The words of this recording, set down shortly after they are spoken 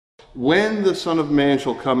when the Son of Man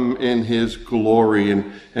shall come in his glory.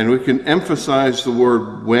 And we can emphasize the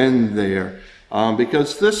word when there.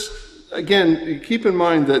 Because this, again, keep in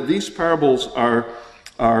mind that these parables are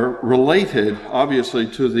related, obviously,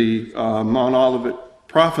 to the Mount Olivet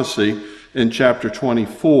prophecy in chapter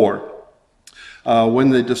 24. When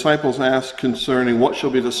the disciples ask concerning what shall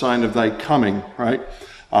be the sign of thy coming, right?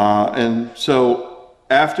 And so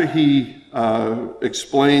after he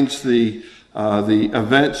explains the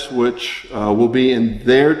events which will be in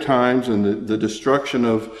their times and the destruction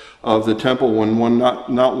of the temple when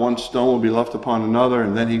not one stone will be left upon another,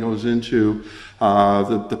 and then he goes into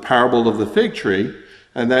the parable of the fig tree,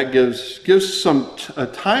 and that gives some a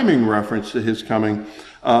timing reference to his coming.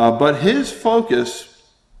 But his focus,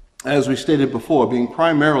 as we stated before, being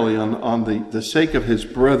primarily on the sake of his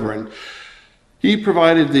brethren, he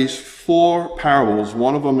provided these 4 parables,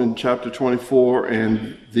 one of them in chapter 24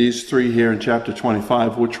 and these 3 here in chapter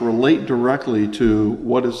 25, which relate directly to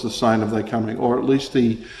what is the sign of thy coming, or at least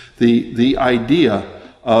the idea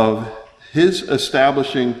of his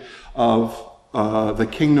establishing of the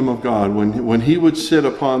kingdom of God, when he would sit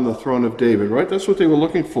upon the throne of David, right? That's what they were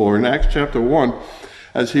looking for. In Acts chapter 1,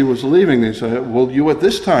 as he was leaving, they said, will you at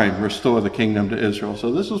this time restore the kingdom to Israel?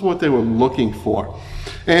 So this is what they were looking for.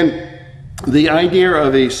 And the idea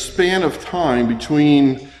of a span of time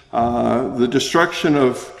between the destruction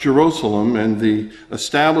of Jerusalem and the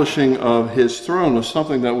establishing of his throne was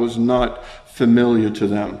something that was not familiar to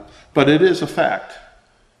them. But it is a fact.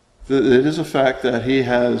 It is a fact that he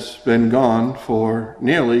has been gone for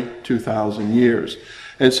nearly 2,000 years.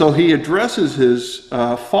 And so he addresses his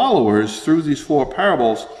followers through these 4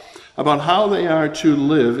 parables about how they are to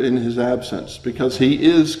live in his absence, because he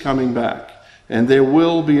is coming back. And there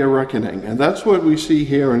will be a reckoning. And that's what we see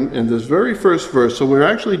here in this very first verse. So we're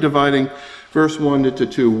actually dividing verse 1 into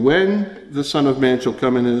 2. When the Son of Man shall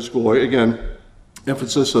come in his glory. Again,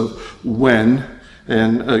 emphasis of when.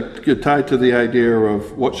 And tied to the idea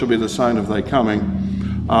of what shall be the sign of thy coming.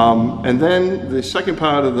 And then the second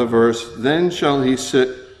part of the verse, then shall he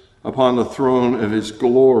sit upon the throne of his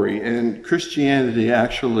glory. And Christianity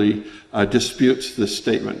actually disputes this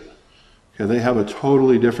statement. Okay, they have a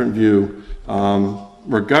totally different view,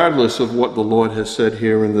 regardless of what the Lord has said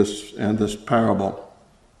here in this parable.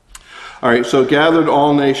 All right, so gathered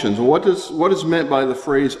all nations. What is meant by the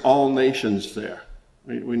phrase all nations there?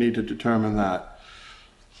 We need to determine that.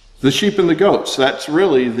 The sheep and the goats, that's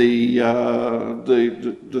really the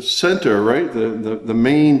center, right? The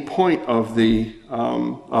main point of the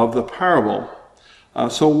parable.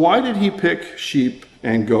 So why did he pick sheep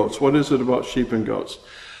and goats? What is it about sheep and goats?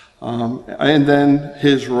 And then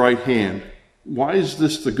his right hand. Why is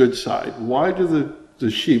this the good side? Why do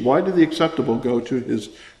the sheep, why do the acceptable go to his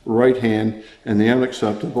right hand and the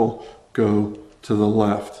unacceptable go to the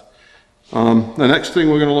left? The next thing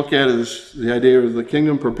we're going to look at is the idea of the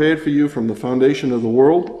kingdom prepared for you from the foundation of the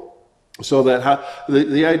world. So that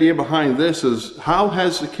the idea behind this is, how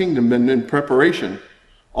has the kingdom been in preparation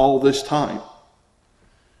all this time?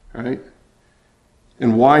 Right?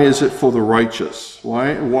 And why is it for the righteous?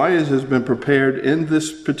 Why has it been prepared in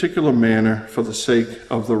this particular manner for the sake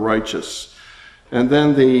of the righteous? And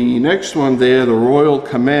then the next one there, the royal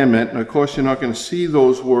commandment. And of course, you're not going to see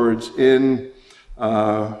those words in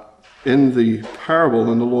the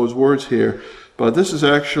parable, in the Lord's words here. But this is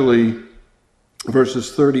actually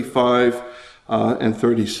verses 35 and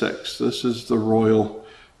 36. This is the royal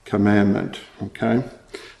commandment. Okay?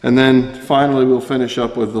 And then finally, we'll finish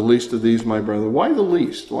up with the least of these, my brother. Why the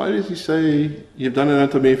least? Why does he say, you've done it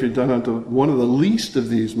unto me if you've done it unto one of the least of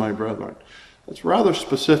these, my brethren? That's rather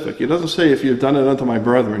specific. He doesn't say, if you've done it unto my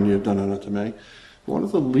brethren, you've done it unto me. One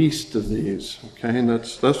of the least of these. Okay, and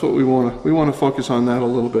that's what we want to focus on that a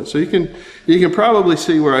little bit. So you can probably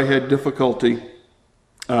see where I had difficulty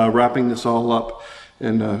wrapping this all up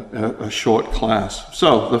in a short class.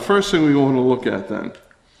 So the first thing we want to look at then.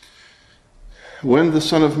 When the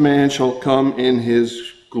Son of Man shall come in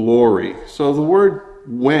his glory. So the word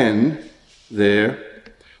when there,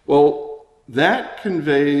 well, that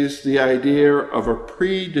conveys the idea of a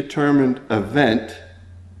predetermined event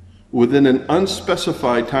within an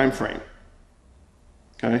unspecified time frame.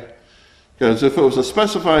 Okay? Because if it was a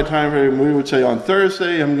specified time frame, we would say on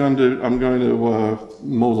Thursday I'm going to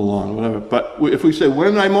mow the lawn, whatever. But if we say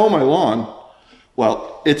when I mow my lawn,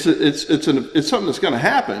 well, it's something that's going to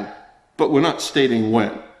happen. But we're not stating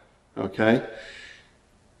when, okay?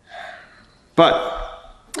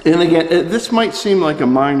 But, and again, this might seem like a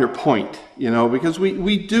minor point, because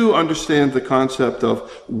we do understand the concept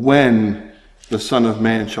of when the Son of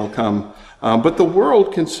Man shall come. But the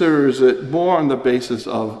world considers it more on the basis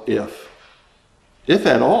of if. if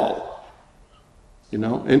at all. You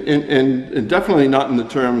know, and definitely not in the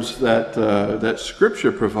terms that that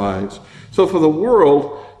Scripture provides. So for the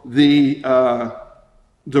world, the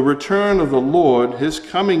return of the Lord, his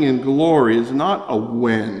coming in glory, is not a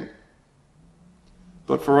when,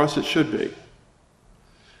 but for us it should be.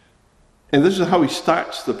 And this is how he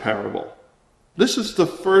starts the parable. This is the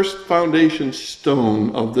first foundation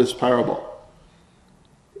stone of this parable.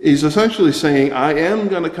 He's essentially saying, I am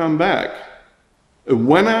going to come back. And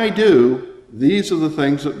when I do, these are the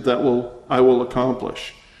things that I will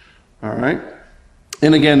accomplish. All right?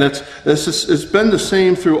 And again, it's been the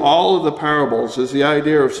same through all of the parables, is the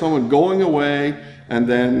idea of someone going away and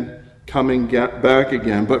then coming back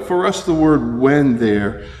again. But for us, the word when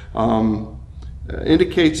there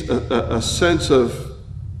indicates a sense of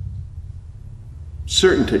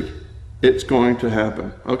certainty. It's going to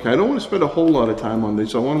happen. Okay, I don't want to spend a whole lot of time on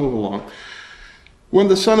these. I want to move along. When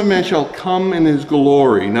the Son of Man shall come in his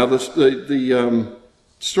glory. Now, the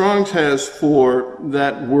Strong's has for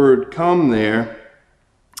that word come there,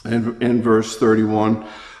 in verse 31,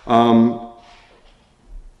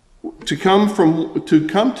 to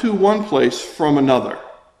come to one place from another.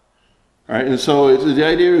 All right, and so the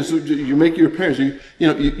idea is you make your appearance.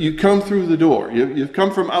 You come through the door. You've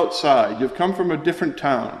come from outside. You've come from a different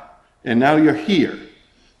town, and now you're here.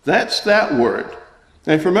 That's that word.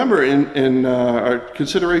 And if you remember, in our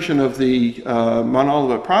consideration of the Mount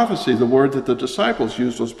Olivet prophecy, the word that the disciples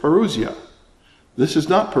used was parousia. This is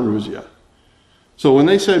not parousia. So when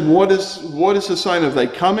they said, what is the sign of thy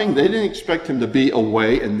coming? They didn't expect him to be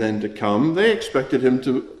away and then to come. They expected him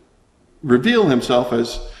to reveal himself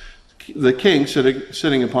as the king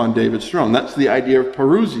sitting upon David's throne. That's the idea of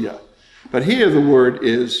parousia. But here the word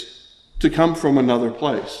is to come from another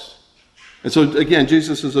place. And so again,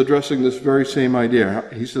 Jesus is addressing this very same idea.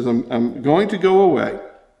 He says, I'm going to go away,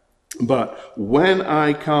 but when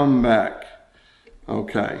I come back,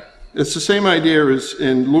 okay. It's the same idea as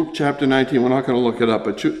in Luke chapter 19. We're not going to look it up,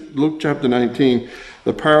 but Luke chapter 19,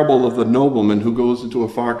 the parable of the nobleman who goes into a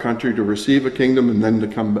far country to receive a kingdom and then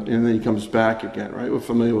he comes back again, right? We're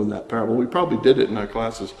familiar with that parable. We probably did it in our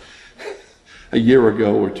classes a year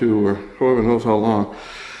ago or two, or whoever knows how long.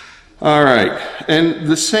 All right. And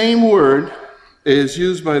the same word is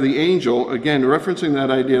used by the angel, again, referencing that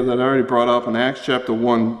idea that I already brought up in Acts chapter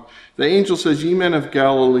 1. The angel says, Ye men of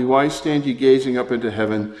Galilee, why stand ye gazing up into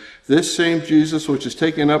heaven? This same Jesus, which is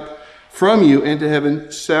taken up from you into heaven,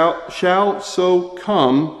 shall so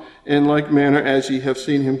come in like manner as ye have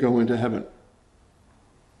seen him go into heaven.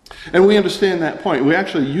 And we understand that point. We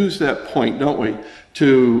actually use that point, don't we,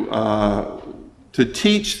 to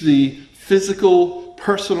teach the physical,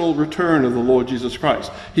 personal return of the Lord Jesus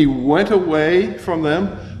Christ. He went away from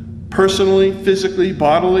them personally, physically,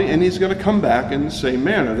 bodily, and he's going to come back in the same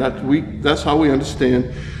manner. That's how we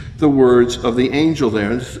understand the words of the angel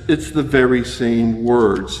there. It's the very same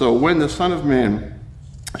word. So when the Son of Man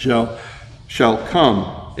shall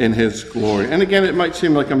come in his glory. And again, it might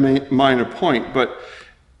seem like a minor point, but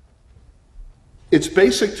it's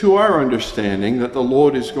basic to our understanding that the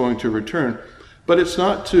Lord is going to return. But it's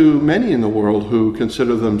not to many in the world who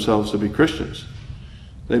consider themselves to be Christians.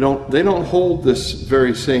 They don't hold this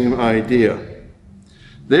very same idea.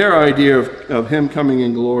 Their idea of him coming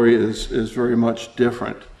in glory is very much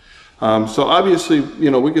different. So obviously,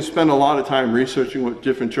 we could spend a lot of time researching what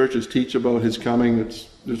different churches teach about his coming.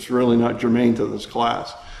 It's really not germane to this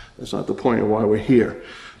class. That's not the point of why we're here.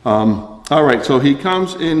 All right, so he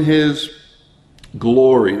comes in his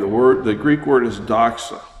glory. The Greek word is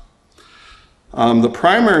doxa. The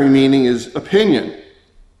primary meaning is opinion.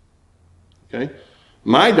 Okay,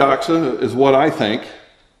 my doxa is what I think.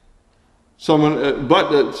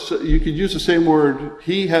 You could use the same word.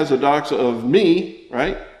 He has a doxa of me,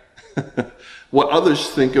 right? What others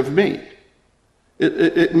think of me.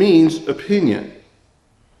 It means opinion.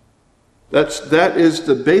 That is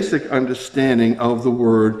the basic understanding of the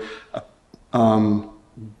word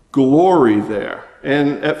glory there.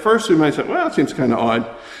 And at first we might say, well, it seems kind of odd.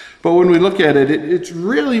 But when we look at it, it's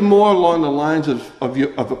really more along the lines of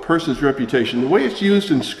a person's reputation. The way it's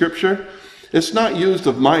used in Scripture, it's not used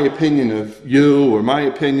of my opinion of you or my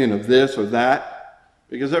opinion of this or that,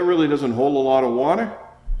 because that really doesn't hold a lot of water.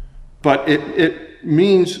 But it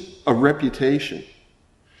means a reputation.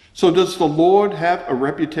 So does the Lord have a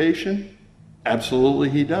reputation? Absolutely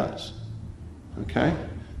he does. Okay?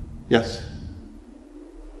 Yes?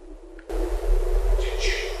 Did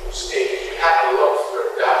you state you have to look for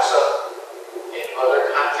doxa in other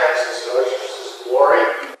contexts as well as glory?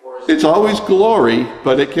 It's always glory,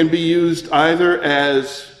 but it can be used either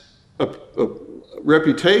as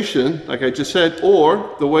reputation, like I just said,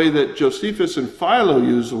 or the way that Josephus and Philo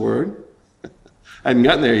use the word. I haven't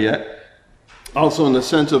gotten there yet. Also in the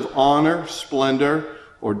sense of honor, splendor,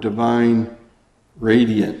 or divine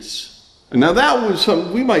radiance. And now that was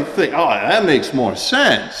something we might think, oh, that makes more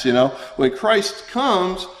sense. You know, when Christ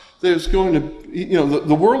comes, there's going to, you know,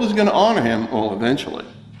 the world is going to honor him, well, eventually.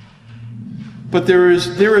 But there is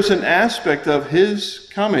an aspect of his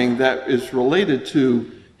coming that is related to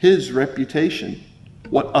his reputation,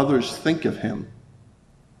 what others think of him.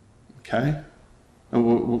 Okay?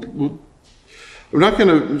 And we're not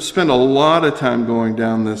going to spend a lot of time going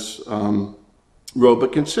down this road,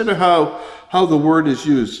 but consider how the word is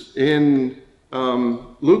used. In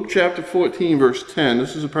Luke chapter 14, verse 10,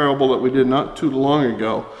 this is a parable that we did not too long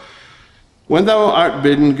ago. When thou art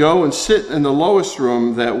bidden, go and sit in the lowest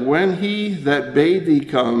room, that when he that bade thee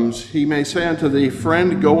comes, he may say unto thee,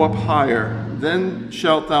 Friend, go up higher. Then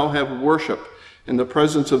shalt thou have worship in the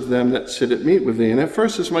presence of them that sit at meat with thee. And at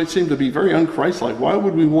first this might seem to be very unchristlike. Why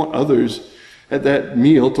would we want others at that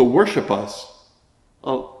meal to worship us?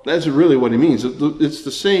 Well, that's really what he means. It's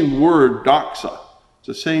the same word, doxa. It's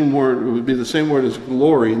the same word, it would be the same word as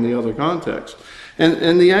glory in the other context.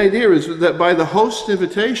 And the idea is that by the host's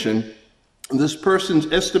invitation, this person's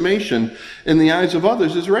estimation in the eyes of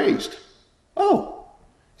others is raised. Oh,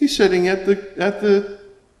 he's sitting at the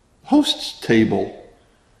host's table,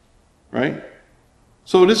 right?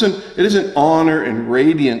 So it isn't honor and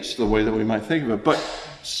radiance the way that we might think of it, but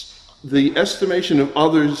the estimation of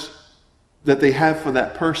others that they have for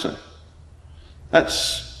that person.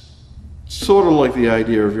 That's sort of like the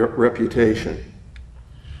idea of reputation.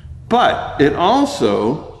 But it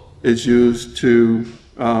also is used to,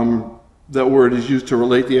 that word is used to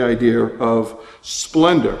relate the idea of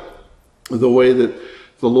splendor, the way that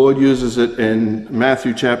the Lord uses it in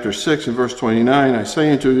Matthew chapter 6 and verse 29. I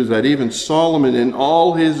say unto you that even Solomon in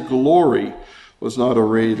all his glory was not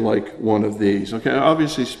arrayed like one of these. Okay,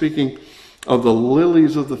 obviously speaking of the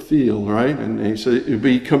lilies of the field, right? And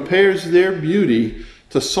he compares their beauty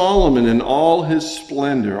to Solomon in all his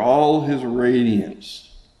splendor, all his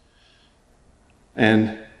radiance.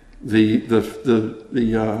 And the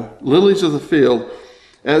lilies of the field,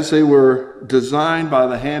 as they were designed by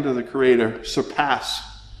the hand of the Creator, surpass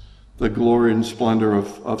the glory and splendor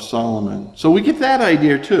of Solomon. So we get that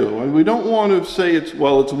idea too. And we don't want to say it's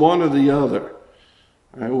one or the other.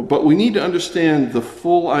 Right? But we need to understand the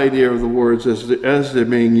full idea of the words as they're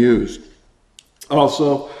being used.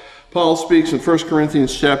 Also, Paul speaks in 1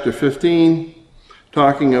 Corinthians chapter 15,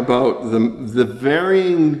 talking about the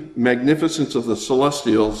varying magnificence of the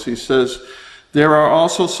celestials. He says, there are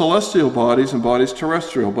also celestial bodies and bodies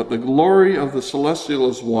terrestrial, but the glory of the celestial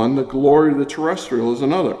is one, the glory of the terrestrial is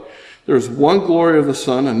another. There's one glory of the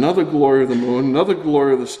sun, another glory of the moon, another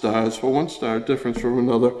glory of the stars, for one star differs from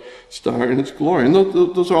another star in its glory. And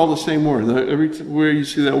those are all the same word. Everywhere you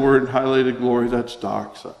see that word highlighted glory, that's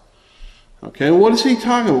doxa. Okay, and what is he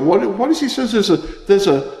talking about? What does he say? There's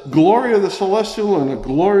a glory of the celestial and a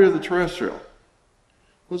glory of the terrestrial.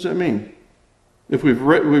 What does that mean? If we've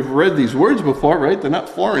read these words before, right? They're not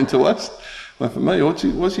foreign to us. We're familiar. What's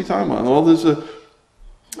he talking about? Well,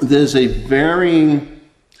 there's a varying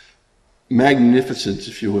magnificence,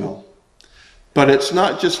 if you will. But it's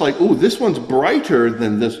not just like, oh, this one's brighter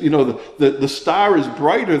than this. You know, the star is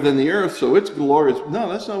brighter than the earth, so it's glorious. No,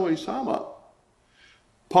 that's not what he's talking about.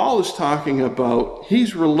 Paul is talking about,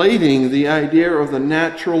 he's relating the idea of the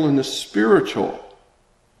natural and the spiritual.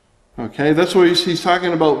 Okay, that's what he's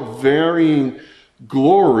talking about, varying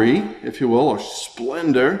glory, if you will, or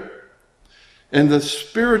splendor. And the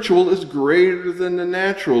spiritual is greater than the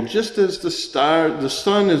natural, just as the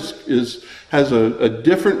sun has a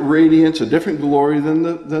different radiance, a different glory than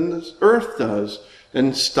the earth does.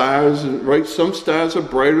 And stars, right? Some stars are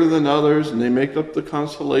brighter than others, and they make up the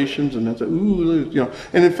constellations, and that's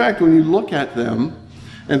And in fact, when you look at them,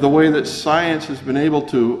 and the way that science has been able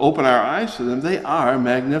to open our eyes to them, they are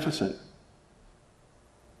magnificent.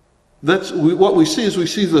 What we see is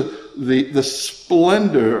the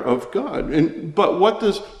splendor of God. But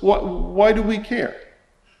why do we care?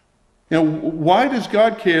 Why does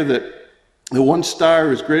God care that the one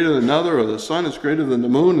star is greater than another, or the sun is greater than the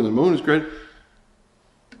moon, and the moon is greater?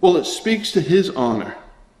 Well, it speaks to his honor,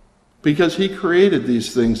 because he created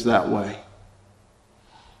these things that way.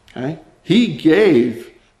 Okay? He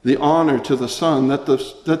gave the honor to the sun that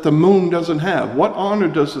the moon doesn't have. What honor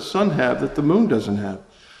does the sun have that the moon doesn't have?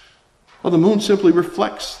 Well, the moon simply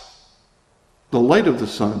reflects the light of the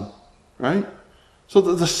sun, right? So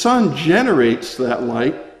the sun generates that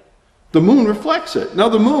light. The moon reflects it. Now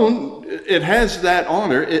the moon, it has that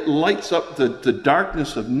honor. It lights up the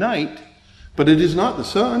darkness of night, but it is not the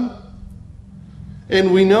sun.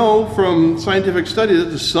 And we know from scientific study that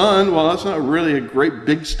the sun, well, that's not really a great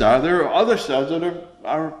big star. There are other stars that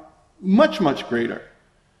are much, much greater.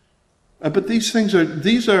 But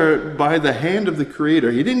these are by the hand of the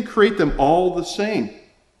Creator. He didn't create them all the same.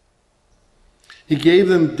 He gave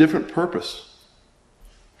them different purpose.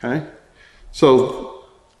 Okay? So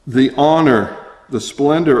the honor, the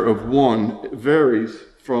splendor of one varies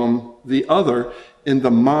from the other in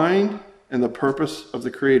the mind and the purpose of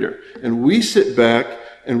the Creator. And we sit back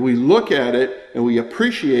and we look at it and we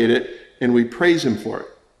appreciate it and we praise Him for it.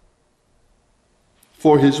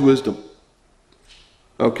 For His wisdom.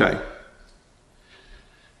 Okay.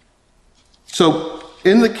 So,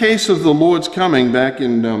 in the case of the Lord's coming, back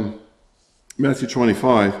in Matthew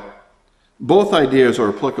 25, both ideas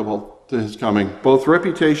are applicable to His coming, both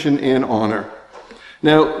reputation and honor.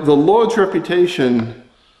 Now, the Lord's reputation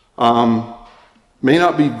may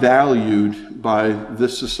not be valued by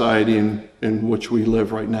this society in which we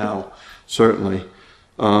live right now, certainly.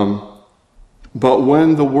 But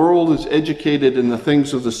when the world is educated in the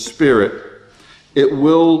things of the Spirit, it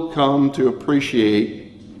will come to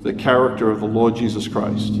appreciate the character of the Lord Jesus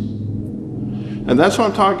Christ. And that's what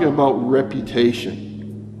I'm talking about,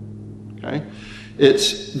 reputation. Okay?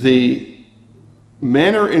 It's the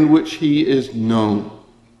manner in which He is known.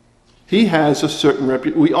 He has a certain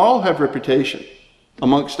reputation. We all have reputation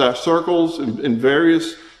amongst our circles, in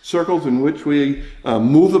various circles in which we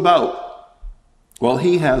move about. Well,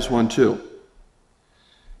 He has one too.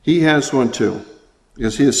 He has one too,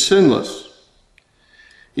 because He is sinless.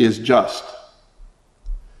 He is just.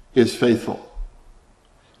 He is faithful.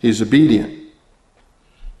 He is obedient.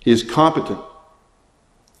 He is competent.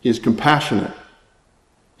 He is compassionate.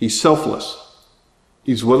 He's selfless.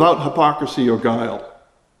 He's without hypocrisy or guile.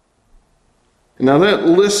 Now that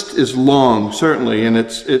list is long, certainly, and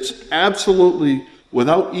it's absolutely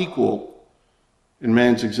without equal in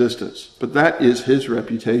man's existence. But that is His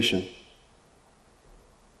reputation.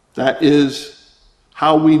 That is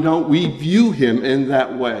how we view Him in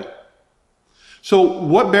that way. So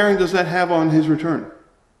what bearing does that have on His return?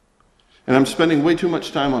 And I'm spending way too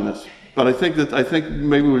much time on this, but I think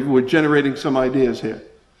maybe we're generating some ideas here.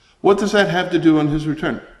 What does that have to do on His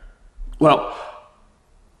return? Well,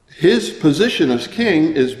 His position as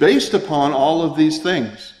king is based upon all of these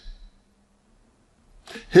things.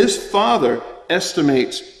 His Father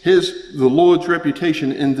estimates the Lord's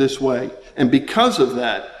reputation in this way, and because of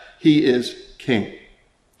that, He is king.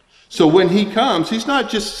 So when He comes, He's not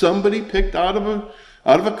just somebody picked out of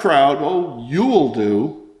a crowd. Oh, you will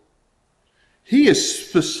do. He is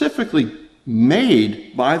specifically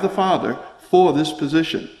made by the Father for this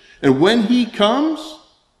position. And when He comes,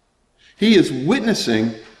 He is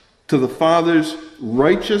witnessing to the Father's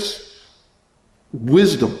righteous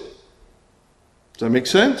wisdom. Does that make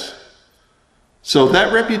sense? So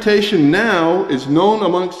that reputation now is known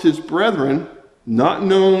amongst His brethren, not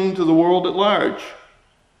known to the world at large.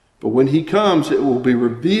 But when He comes, it will be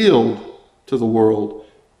revealed to the world,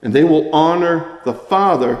 and they will honor the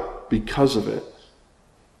Father because of it.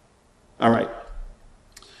 All right.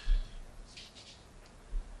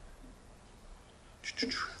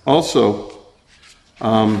 Also,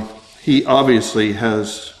 He obviously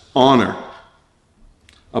has honor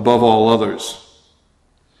above all others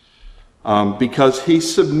because He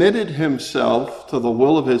submitted Himself to the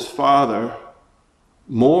will of His Father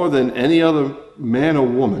more than any other man or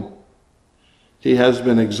woman. He has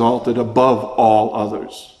been exalted above all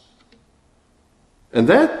others. And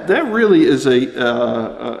that really is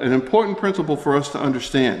an important principle for us to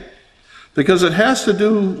understand, because it has to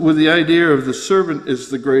do with the idea of the servant is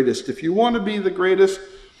the greatest. If you want to be the greatest,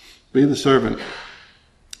 be the servant,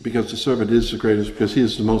 because the servant is the greatest, because he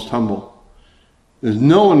is the most humble. There's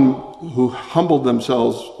no one who humbled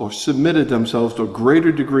themselves or submitted themselves to a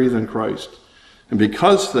greater degree than Christ. And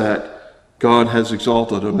because that, God has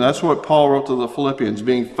exalted him. That's what Paul wrote to the Philippians.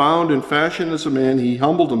 Being found in fashion as a man, he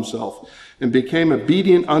humbled himself and became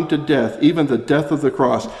obedient unto death, even the death of the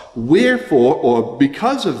cross. Wherefore, or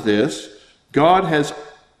because of this, God has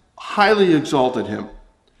highly exalted him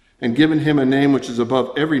and given him a name which is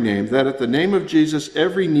above every name, that at the name of Jesus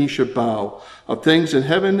every knee should bow, of things in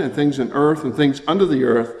heaven and things in earth and things under the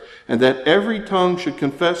earth, and that every tongue should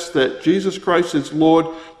confess that Jesus Christ is Lord,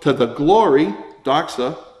 to the glory,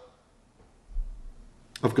 doxa,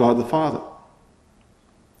 of God the Father.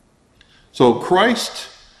 So Christ's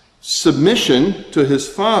submission to his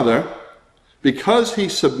Father, because he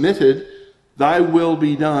submitted, thy will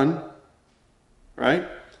be done, right?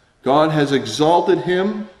 God has exalted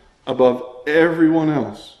him above everyone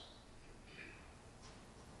else.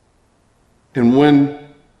 And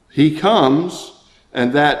when He comes,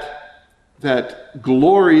 and that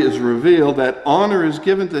glory is revealed, that honor is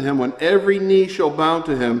given to him when every knee shall bow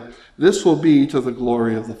to him. This will be to the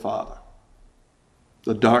glory of the Father,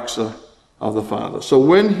 the doxa of the Father. So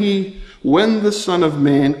when the Son of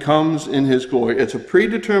Man comes in his glory, it's a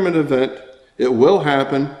predetermined event. It will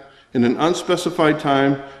happen in an unspecified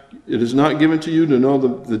time. It is not given to you to know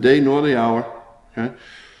the day nor the hour. Okay?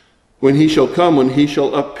 When he shall come, when he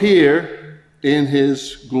shall appear in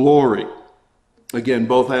his glory. Again,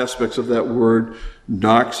 both aspects of that word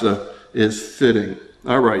doxa is fitting.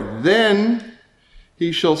 All right, then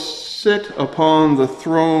he shall sit upon the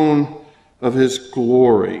throne of his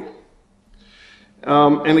glory.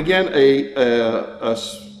 And again, a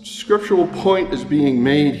scriptural point is being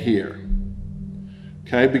made here.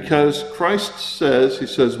 Okay, because Christ says, he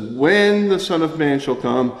says, when the Son of Man shall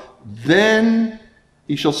come, then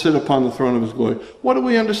he shall sit upon the throne of his glory. What do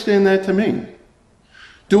we understand that to mean?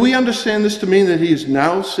 Do we understand this to mean that he is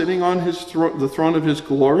now sitting on the throne of his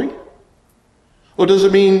glory? Or does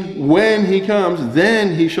it mean when he comes,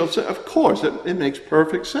 then he shall sit? Of course, it makes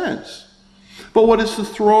perfect sense. But what is the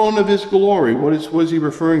throne of his glory? What is he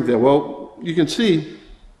referring there? Well, you can see,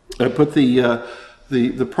 I put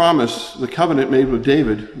the promise, the covenant made with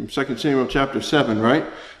David in 2 Samuel chapter 7, right?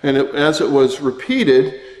 And as it was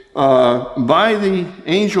repeated by the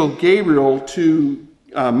angel Gabriel to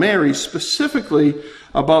Mary, specifically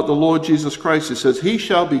about the Lord Jesus Christ. It says, he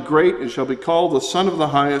shall be great and shall be called the Son of the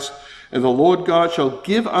Highest, and the Lord God shall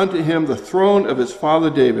give unto him the throne of his father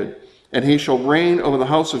David, and he shall reign over the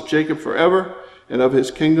house of Jacob forever, and of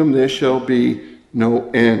his kingdom there shall be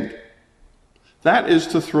no end. That is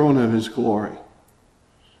the throne of his glory,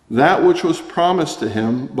 that which was promised to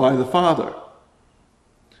him by the Father.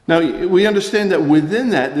 Now, we understand that within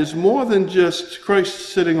that, there's more than just Christ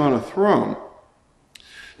sitting on a throne.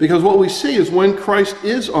 Because what we see is when Christ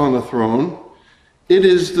is on the throne, it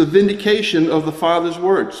is the vindication of the Father's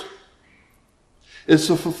words. It's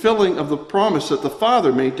the fulfilling of the promise that the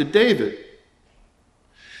Father made to David.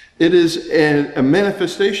 It is a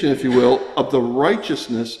manifestation, if you will, of the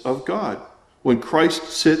righteousness of God when Christ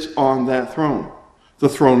sits on that throne, the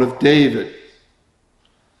throne of David.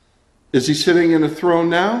 Is he sitting in a throne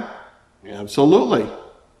now? Absolutely.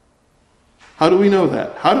 How do we know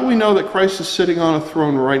that? How do we know that Christ is sitting on a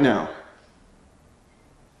throne right now?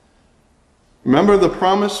 Remember the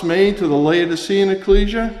promise made to the Laodicean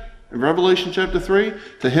ecclesia in Revelation chapter 3?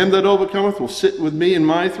 To him that overcometh will sit with me in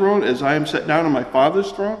my throne, as I am set down on my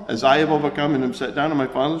Father's throne, as I have overcome and am set down on my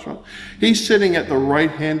Father's throne. He's sitting at the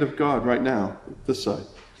right hand of God right now, this side.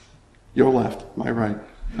 Your left, my right.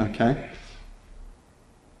 Okay?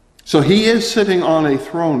 So he is sitting on a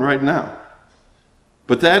throne right now.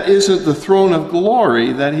 But that isn't the throne of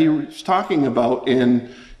glory that he was talking about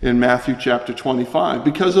in Matthew chapter 25,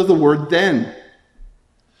 because of the word then.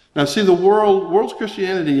 Now see, the world's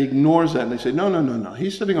Christianity ignores that, and they say, no,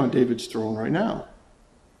 he's sitting on David's throne right now.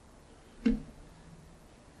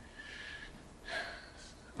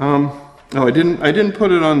 No, I didn't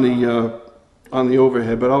put it on the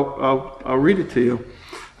overhead, but I'll read it to you.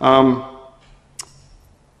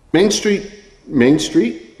 Mainstream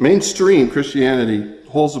Christianity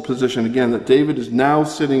holds the position again that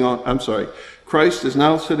Christ is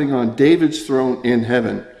now sitting on David's throne in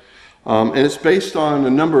heaven. And it's based on a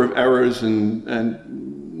number of errors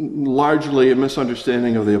and largely a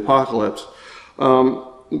misunderstanding of the apocalypse.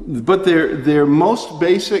 But their most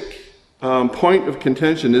basic point of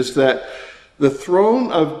contention is that the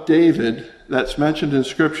throne of David that's mentioned in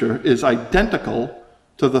Scripture is identical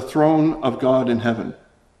to the throne of God in heaven.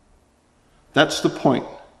 That's the point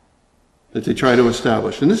that they try to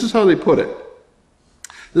establish. And this is how they put it.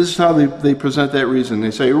 This is how they present that reason.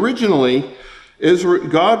 They say, originally,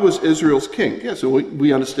 God was Israel's king. Yeah, so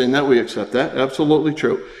we understand that. We accept that. Absolutely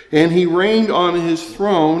true. And he reigned on his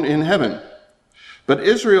throne in heaven. But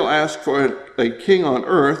Israel asked for a king on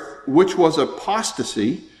earth, which was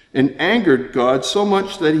apostasy, and angered God so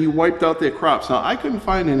much that he wiped out their crops. Now, I couldn't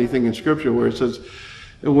find anything in Scripture where it says,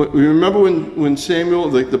 remember when Samuel,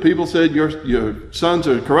 the people said, your sons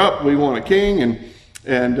are corrupt, we want a king,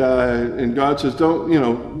 and God says,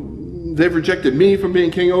 they've rejected me from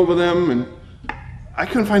being king over them, and I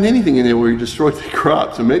couldn't find anything in there where he destroyed the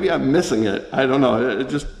crops, and maybe I'm missing it. I don't know.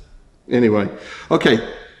 Anyway.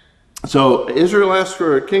 Okay. So Israel asked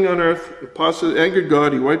for a king on earth, apostate angered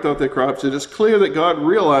God, he wiped out their crops. It is clear that God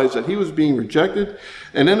realized that he was being rejected,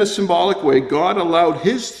 and in a symbolic way, God allowed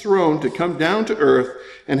his throne to come down to earth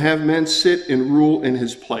and have men sit and rule in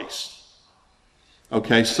his place.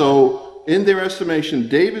 Okay, so in their estimation,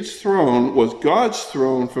 David's throne was God's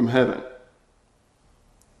throne from heaven.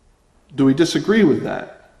 Do we disagree with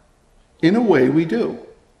that? In a way we do,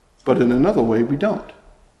 but in another way we don't.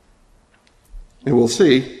 And we'll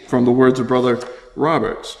see from the words of Brother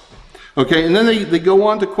Roberts. Okay, and then they go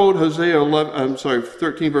on to quote Hosea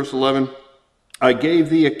 13 verse 11. I gave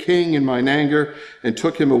thee a king in mine anger and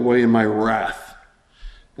took him away in my wrath.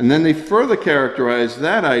 And then they further characterize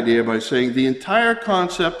that idea by saying the entire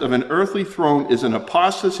concept of an earthly throne is an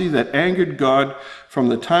apostasy that angered God from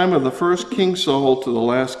the time of the first King Saul to the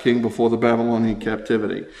last king before the Babylonian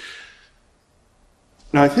captivity.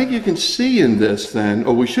 Now I think you can see in this then,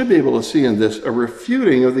 or we should be able to see in this, a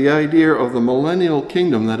refuting of the idea of the millennial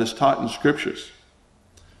kingdom that is taught in scriptures.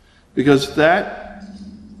 Because that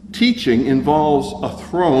teaching involves a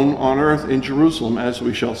throne on earth in Jerusalem, as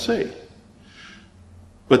we shall see.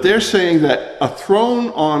 But they're saying that a throne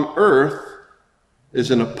on earth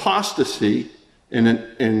is an apostasy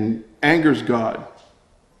and angers God.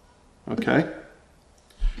 Okay?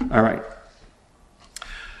 All right.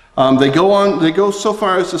 They go so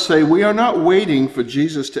far as to say, we are not waiting for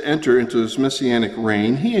Jesus to enter into his messianic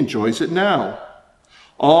reign. He enjoys it now.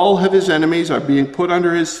 All of his enemies are being put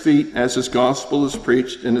under his feet as his gospel is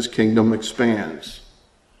preached and his kingdom expands.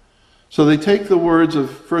 So they take the words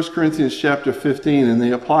of 1 Corinthians chapter 15 and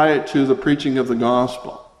they apply it to the preaching of the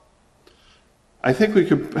gospel. I think we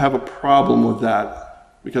could have a problem with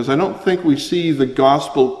that, because I don't think we see the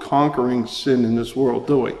gospel conquering sin in this world,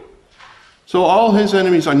 do we? So all his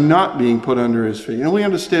enemies are not being put under his feet. And we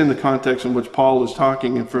understand the context in which Paul is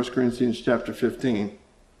talking in 1 Corinthians chapter 15.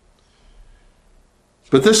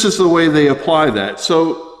 But this is the way they apply that.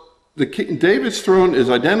 So David's throne is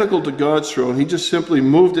identical to God's throne. He just simply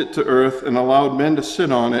moved it to earth and allowed men to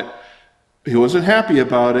sit on it. He wasn't happy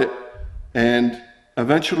about it, and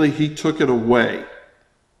eventually he took it away.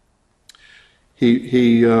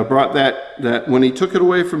 He brought that when he took it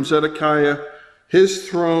away from Zedekiah, his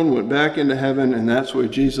throne went back into heaven, and that's where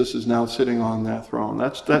Jesus is now sitting on that throne.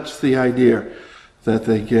 That's the idea that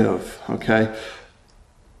they give. Okay,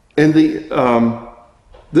 and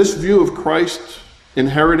this view of Christ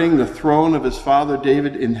inheriting the throne of his father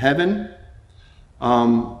David in heaven,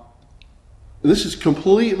 this is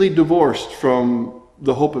completely divorced from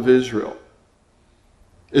the hope of Israel.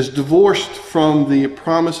 Is divorced from the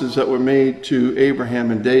promises that were made to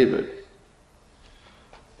Abraham and David.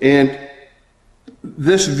 And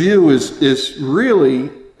this view is really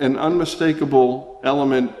an unmistakable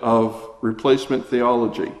element of replacement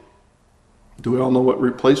theology. Do we all know what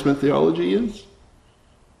replacement theology is?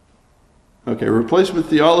 Okay, replacement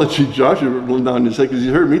theology, Joshua wrote down to say, because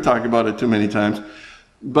you heard me talk about it too many times.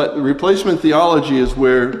 But replacement theology is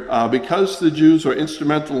where, because the Jews are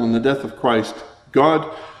instrumental in the death of Christ,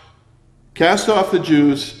 God cast off the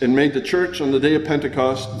Jews and made the church on the day of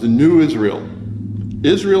Pentecost the new Israel.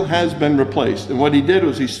 Israel has been replaced. And what he did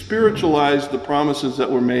was he spiritualized the promises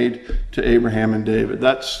that were made to Abraham and David.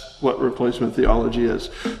 That's what replacement theology is.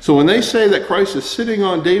 So when they say that Christ is sitting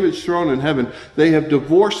on David's throne in heaven, they have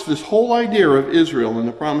divorced this whole idea of Israel and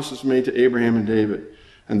the promises made to Abraham and David.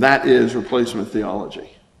 And that is replacement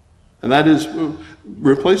theology. And that is,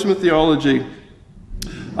 replacement theology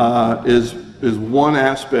is one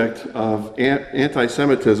aspect of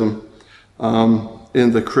anti-Semitism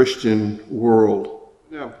in the Christian world.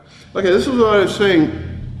 Yeah. Okay, this is what I was saying.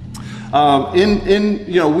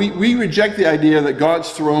 We reject the idea that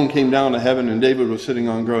God's throne came down to heaven and David was sitting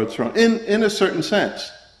on God's throne in a certain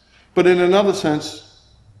sense. But in another sense,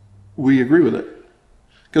 we agree with it.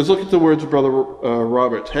 Because look at the words of Brother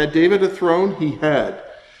Roberts. Had David a throne? He had.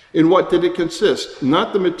 In what did it consist?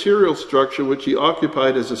 Not the material structure which he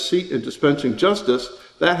occupied as a seat in dispensing justice.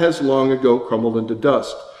 That has long ago crumbled into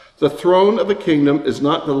dust. The throne of a kingdom is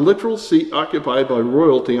not the literal seat occupied by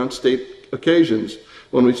royalty on state occasions.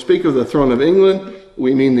 When we speak of the throne of England,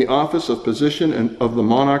 we mean the office of position and of the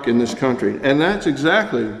monarch in this country. And that's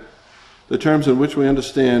exactly the terms in which we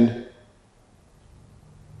understand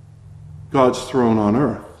God's throne on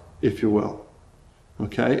earth, if you will.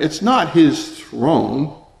 Okay? It's not his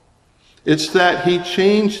throne. It's that he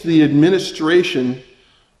changed the administration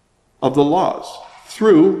of the laws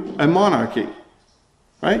through a monarchy.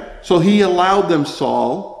 Right? So he allowed them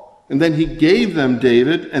Saul, and then he gave them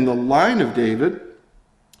David and the line of David.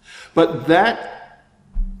 But that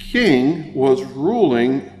king was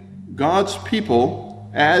ruling God's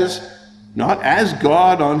people not as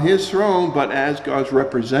God on his throne, but as God's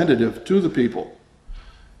representative to the people,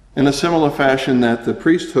 in a similar fashion that the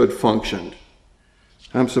priesthood functioned.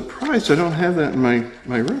 I'm surprised I don't have that in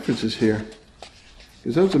my references here,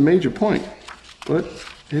 because that was a major point, but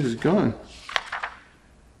it is gone.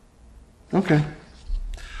 Okay.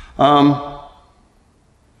 But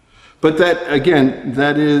that, again,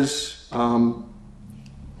 that is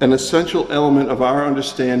an essential element of our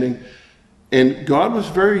understanding. And God was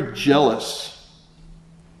very jealous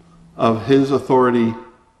of his authority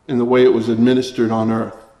in the way it was administered on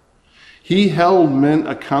earth. He held men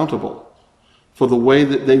accountable for the way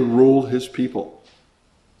that they ruled his people.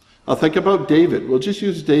 Now think about David. We'll just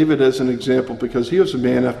use David as an example because he was a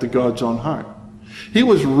man after God's own heart. He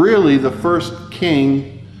was really the first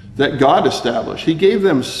king that God established. He gave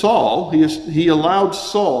them Saul. He allowed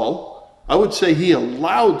Saul, I would say he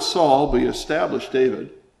allowed Saul, but he established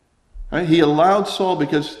David. Right? He allowed Saul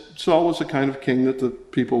because Saul was the kind of king that the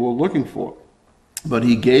people were looking for. But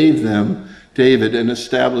he gave them David and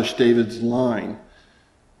established David's line.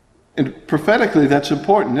 And prophetically, that's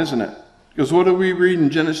important, isn't it? Because what do we read in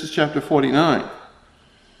Genesis chapter 49?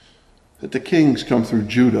 That the kings come through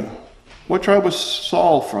Judah. What tribe was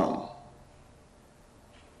Saul from?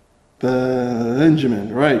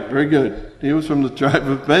 Benjamin, right, very good. He was from the tribe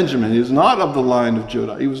of Benjamin. He was not of the line of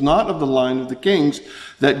Judah. He was not of the line of the kings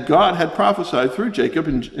that God had prophesied through Jacob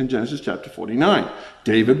in Genesis chapter 49.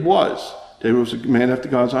 David was. David was a man after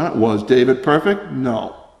God's own heart. Was David perfect?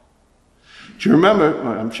 No. Do you remember,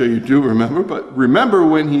 well, I'm sure you do remember, but remember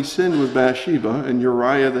when he sinned with Bathsheba and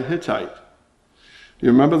Uriah the Hittite? Do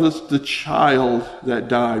you remember the child that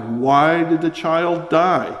died? Why did the child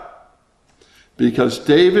die? Because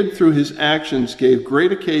David, through his actions, gave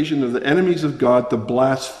great occasion of the enemies of God to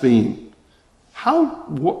blaspheme. How?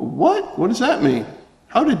 What? What does that mean?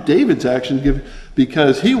 How did David's actions give?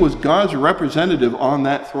 Because he was God's representative on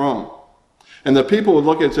that throne. And the people would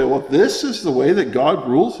look at it and say, well, this is the way that God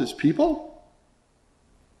rules his people?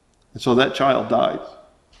 And so that child died.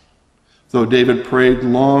 Though David prayed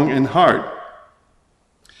long and hard.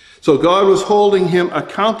 So God was holding him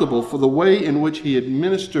accountable for the way in which he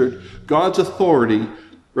administered God's authority,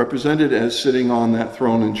 represented as sitting on that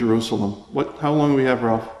throne in Jerusalem. How long do we have,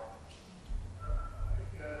 Ralph?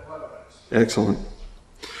 Excellent.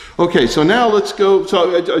 Okay, so now let's go.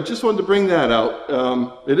 So I just wanted to bring that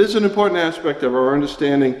out. It is an important aspect of our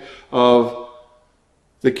understanding of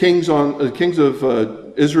the kings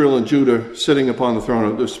of Israel and Judah sitting upon the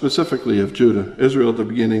throne, specifically of Judah. Israel at the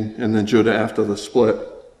beginning and then Judah after the split.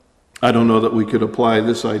 I don't know that we could apply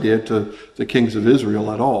this idea to the kings of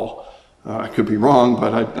Israel at all. I could be wrong,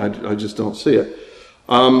 but I just don't see it.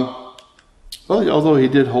 Well, although he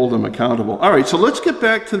did hold them accountable. All right, so let's get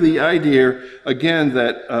back to the idea again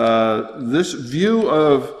that this view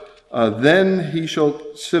of then he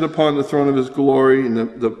shall sit upon the throne of his glory,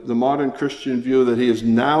 and the modern Christian view that he is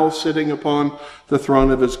now sitting upon the throne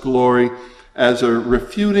of his glory, as a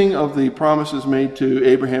refuting of the promises made to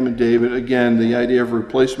Abraham and David. Again, the idea of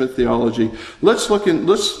replacement theology. Let's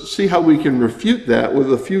see how we can refute that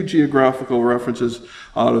with a few geographical references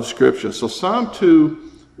out of Scripture. So Psalm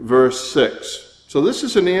 2, verse 6. So this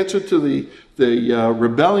is an answer to the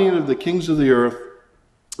rebellion of the kings of the earth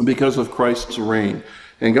because of Christ's reign.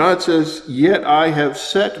 And God says, "Yet I have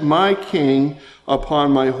set my king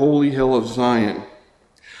upon my holy hill of Zion."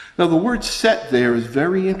 Now the word set there is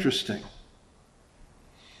very interesting.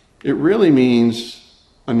 It really means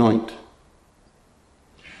anoint.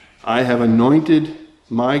 I have anointed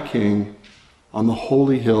my king on the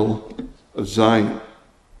holy hill of Zion.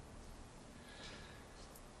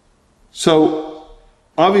 So,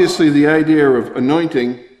 obviously the idea of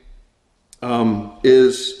anointing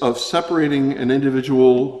is of separating an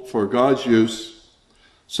individual for God's use.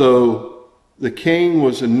 So, the king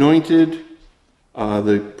was anointed,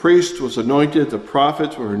 the priest was anointed, the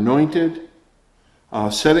prophets were anointed.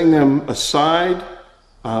 Setting them aside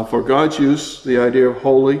for God's use, the idea of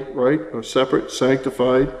holy, right, or separate,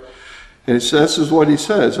 sanctified. And this is what he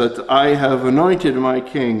says, that I have anointed my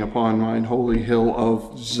king upon mine holy hill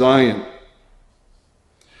of Zion.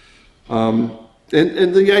 And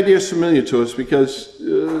the idea is familiar to us because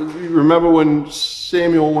you remember when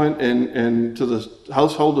Samuel went and to the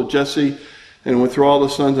household of Jesse and went through all the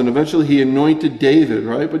sons, and eventually he anointed David,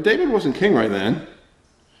 right? But David wasn't king right then.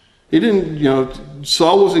 He didn't,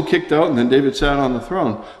 Saul wasn't kicked out and then David sat on the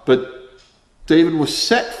throne. But David was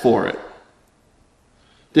set for it.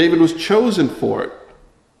 David was chosen for it.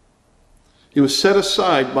 He was set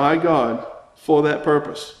aside by God for that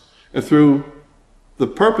purpose. And through the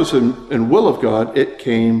purpose and will of God, it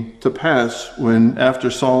came to pass when, after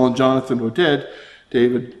Saul and Jonathan were dead,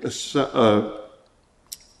 David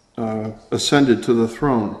ascended to the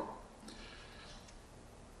throne.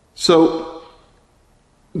 So,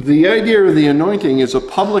 the idea of the anointing is a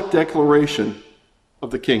public declaration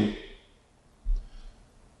of the king.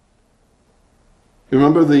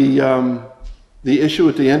 Remember the issue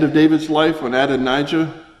at the end of David's life when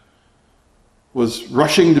Adonijah was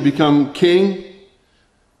rushing to become king?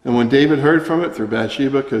 And when David heard from it through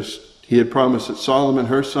Bathsheba, because he had promised that Solomon,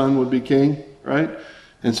 her son, would be king, right?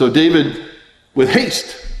 And so David, with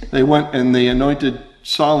haste, they went and they anointed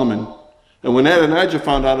Solomon. And when Adonijah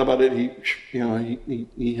found out about it, he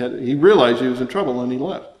realized he was in trouble and he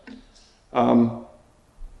left.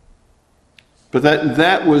 But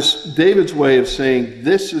that was David's way of saying,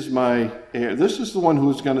 this is my heir. This is the one who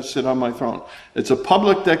is going to sit on my throne. It's a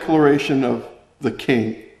public declaration of the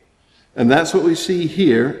king. And that's what we see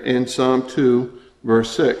here in Psalm 2,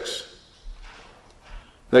 verse 6.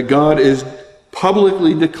 That God is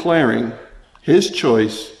publicly declaring his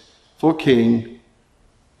choice for king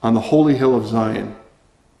on the holy hill of Zion.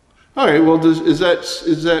 All right, well, is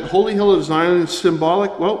that holy hill of Zion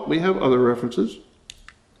symbolic? Well, we have other references.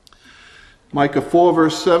 Micah 4,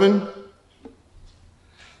 verse 7.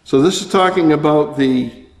 So this is talking about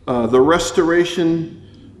the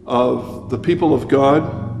restoration of the people of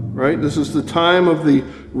God, right? This is the time of the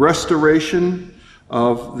restoration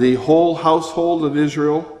of the whole household of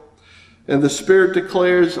Israel. And the Spirit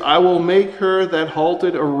declares, I will make her that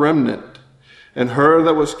halted a remnant, and her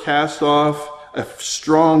that was cast off a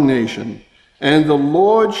strong nation. And the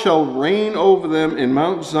Lord shall reign over them in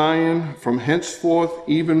Mount Zion from henceforth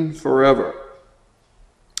even forever.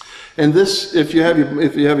 And this, if you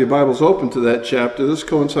have your Bibles open to that chapter, this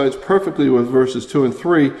coincides perfectly with verses 2 and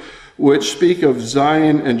 3, which speak of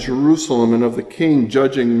Zion and Jerusalem and of the king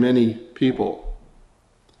judging many people.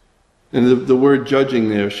 And the word judging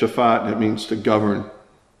there, shaphat, it means to govern.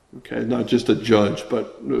 Okay, not just a judge,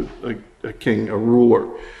 but a king, a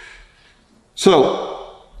ruler.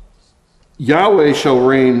 So, Yahweh shall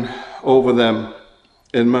reign over them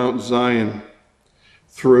in Mount Zion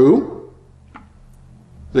through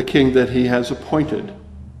the king that he has appointed,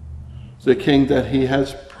 the king that he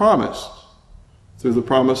has promised through the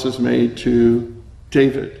promises made to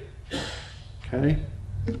David. Okay?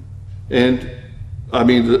 And, I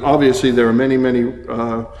mean, obviously there are many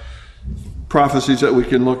prophecies that we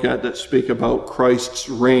can look at that speak about Christ's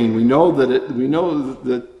reign. We know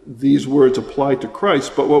that these words apply to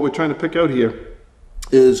Christ, but what we're trying to pick out here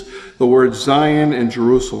is the word Zion and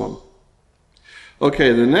Jerusalem.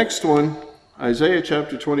 Okay, the next one, Isaiah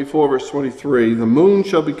chapter 24, verse 23. The moon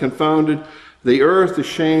shall be confounded, the earth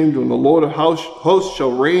ashamed, when the Lord of hosts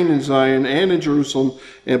shall reign in Zion and in Jerusalem,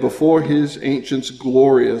 and before his ancients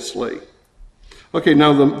gloriously. Okay,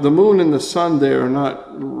 now the moon and the sun there are not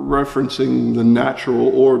referencing the natural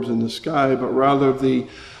orbs in the sky, but rather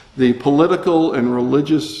the political and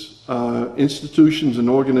religious institutions and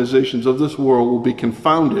organizations of this world will be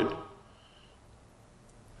confounded.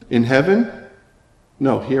 In heaven?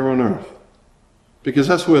 No, here on earth. Because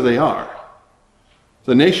that's where they are.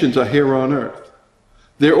 The nations are here on earth.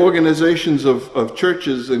 Their organizations of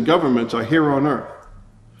churches and governments are here on earth.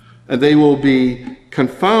 And they will be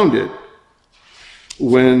confounded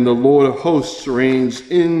when the Lord of hosts reigns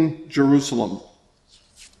in Jerusalem.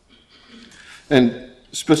 And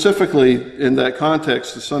specifically in that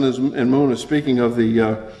context, the sun and moon are speaking of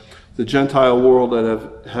the Gentile world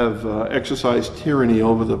that have exercised tyranny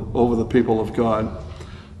over the people of God.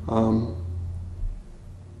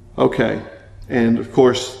 Okay, and of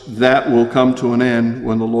course that will come to an end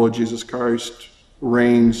when the Lord Jesus Christ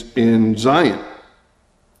reigns in Zion,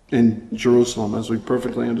 in Jerusalem, as we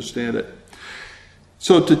perfectly understand it.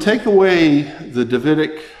 So to take away the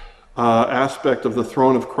Davidic aspect of the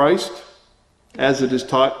throne of Christ, as it is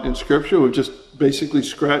taught in Scripture, we've just basically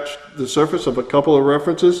scratched the surface of a couple of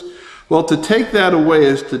references. Well, to take that away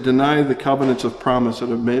is to deny the covenants of promise that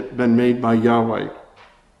have been made by Yahweh.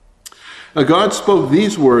 Now, God spoke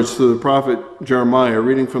these words to the prophet Jeremiah,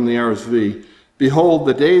 reading from the RSV. Behold,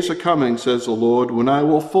 the days are coming, says the Lord, when I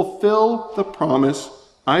will fulfill the promise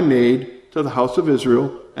I made to the house of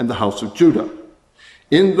Israel and the house of Judah.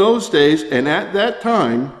 In those days and at that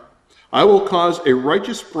time, I will cause a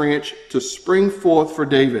righteous branch to spring forth for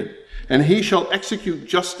David, and he shall execute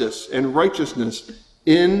justice and righteousness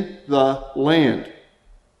in the land.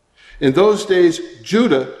 In those days,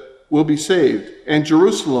 Judah will be saved, and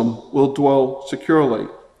Jerusalem will dwell securely.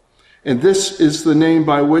 And this is the name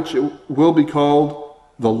by which it will be called,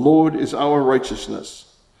 the Lord is our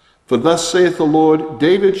righteousness. For thus saith the Lord,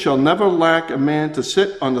 David shall never lack a man to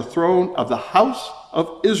sit on the throne of the house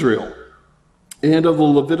of Israel, and of the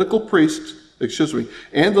Levitical priests,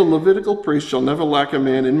 and the Levitical priest shall never lack a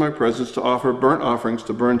man in my presence to offer burnt offerings,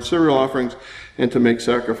 to burn cereal offerings, and to make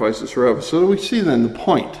sacrifices forever. So we see then the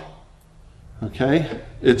point. Okay?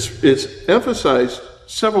 It's emphasized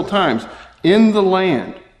several times in the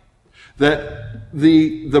land that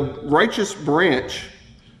the righteous branch,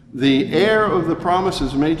 the heir of the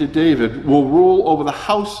promises made to David, will rule over the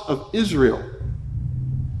house of Israel.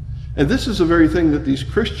 And this is the very thing that these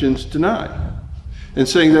Christians deny, and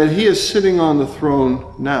saying that he is sitting on the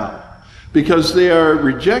throne now, because they are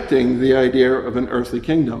rejecting the idea of an earthly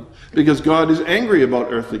kingdom, because God is angry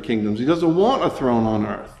about earthly kingdoms. He doesn't want a throne on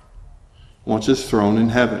earth. He wants his throne in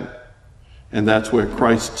heaven. And that's where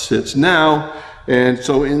Christ sits now. And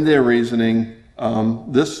so in their reasoning,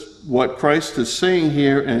 what Christ is saying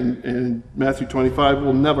here in Matthew 25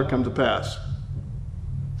 will never come to pass.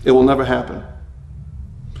 It will never happen.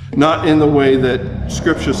 Not in the way that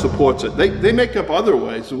Scripture supports it. They make up other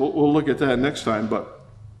ways, and we'll look at that next time.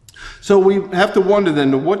 So we have to wonder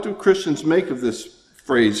then, what do Christians make of this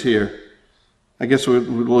phrase here? I guess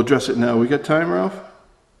we'll address it now. We got time, Ralph?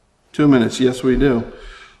 2 minutes. Yes, we do.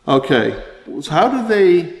 Okay. So how do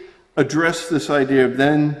they address this idea of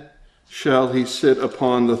then shall he sit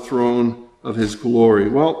upon the throne of his glory?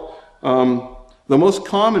 Well, the most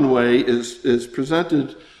common way is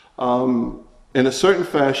presented in a certain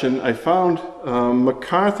fashion. I found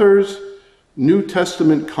MacArthur's New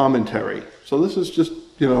Testament commentary. So this is just,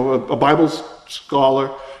 a Bible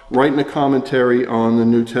scholar writing a commentary on the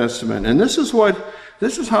New Testament. And this is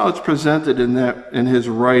how it's presented in his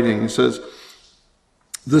writing. It says,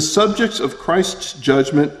 the subjects of Christ's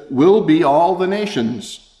judgment will be all the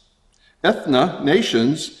nations. Ethna,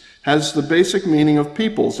 nations, has the basic meaning of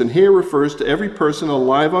peoples, and here refers to every person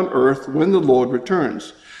alive on earth when the Lord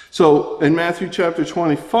returns. So in Matthew chapter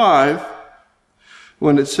 25,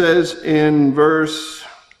 when it says in verse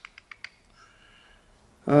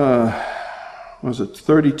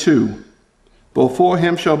 32, before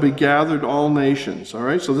him shall be gathered all nations. All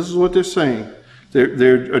right, so this is what they're saying.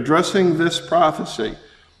 They're addressing this prophecy.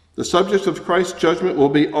 The subject of Christ's judgment will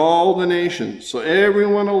be all the nations. So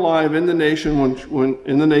everyone alive in the nation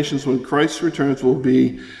when Christ returns will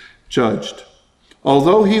be judged.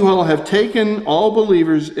 Although he will have taken all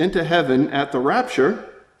believers into heaven at the rapture,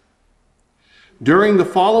 during the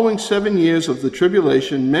following 7 years of the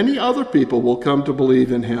tribulation, many other people will come to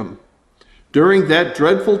believe in him. During that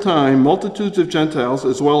dreadful time, multitudes of Gentiles,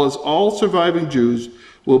 as well as all surviving Jews,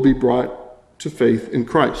 will be brought to faith in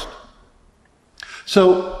Christ.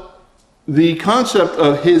 So the concept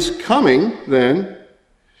of his coming, then,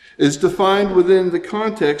 is defined within the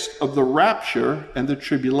context of the rapture and the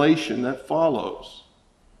tribulation that follows.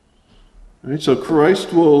 Right? So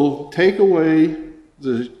Christ will take away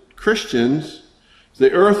the Christians.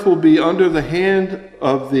 The earth will be under the hand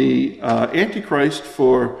of the Antichrist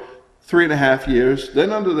for 3.5 years,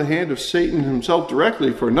 then under the hand of Satan himself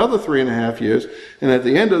directly for another 3.5 years, and at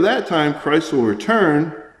the end of that time, Christ will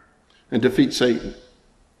return and defeat Satan.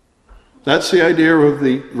 That's the idea of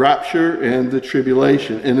the rapture and the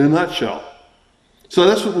tribulation in a nutshell. So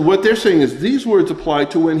that's what they're saying, is these words apply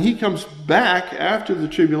to when he comes back after the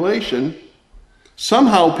tribulation.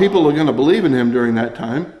 Somehow people are going to believe in him during that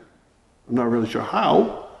time. I'm not really sure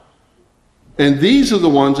how. And these are the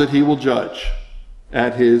ones that he will judge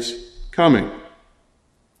at his coming.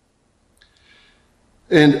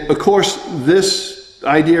 And of course, this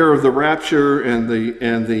idea of the rapture and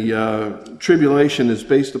the tribulation is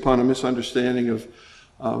based upon a misunderstanding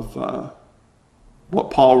of what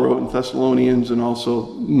Paul wrote in Thessalonians, and also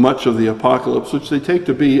much of the Apocalypse, which they take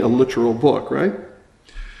to be a literal book, right?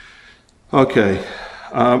 Okay,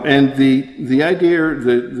 and the idea,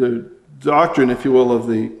 the doctrine, if you will, of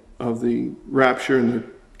the rapture and the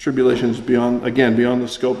tribulation is beyond the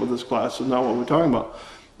scope of this class. Is not what we're talking about,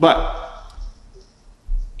 but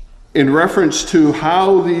in reference to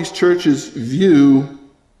how these churches view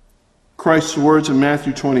Christ's words in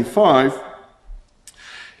Matthew 25,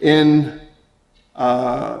 in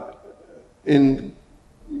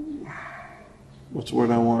what's the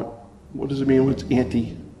word I want? What does it mean? What's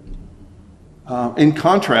anti? In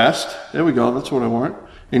contrast, there we go, that's what I want.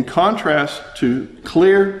 In contrast to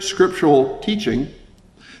clear scriptural teaching,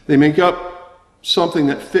 they make up something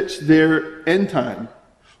that fits their end time.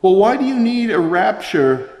 Well, why do you need a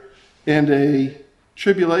rapture and a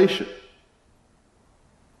tribulation?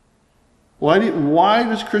 Why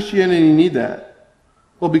does Christianity need that?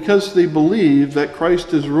 Well, because they believe that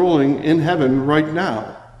Christ is ruling in heaven right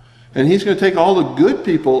now. And he's going to take all the good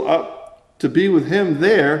people up to be with him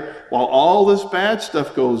there while all this bad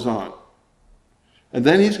stuff goes on. And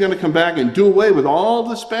then he's going to come back and do away with all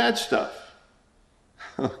this bad stuff.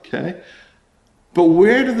 Okay? But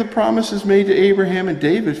where do the promises made to Abraham and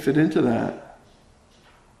David fit into that?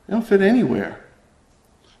 They don't fit anywhere.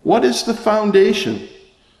 What is the foundation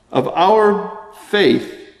of our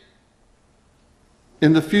faith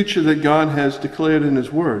in the future that God has declared in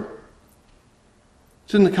his word?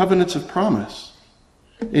 It's in the covenants of promise.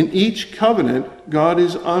 In each covenant, God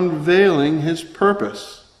is unveiling his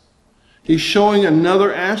purpose. He's showing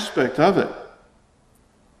another aspect of it.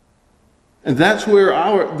 And that's where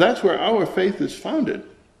our faith is founded,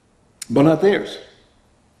 but not theirs.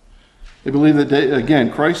 They believe that,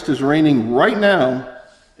 again, Christ is reigning right now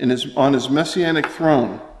on his messianic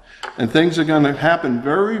throne, and things are going to happen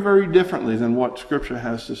very, very differently than what Scripture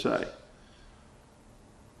has to say.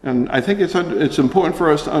 And I think it's important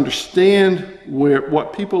for us to understand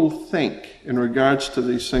what people think in regards to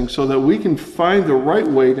these things so that we can find the right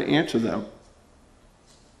way to answer them.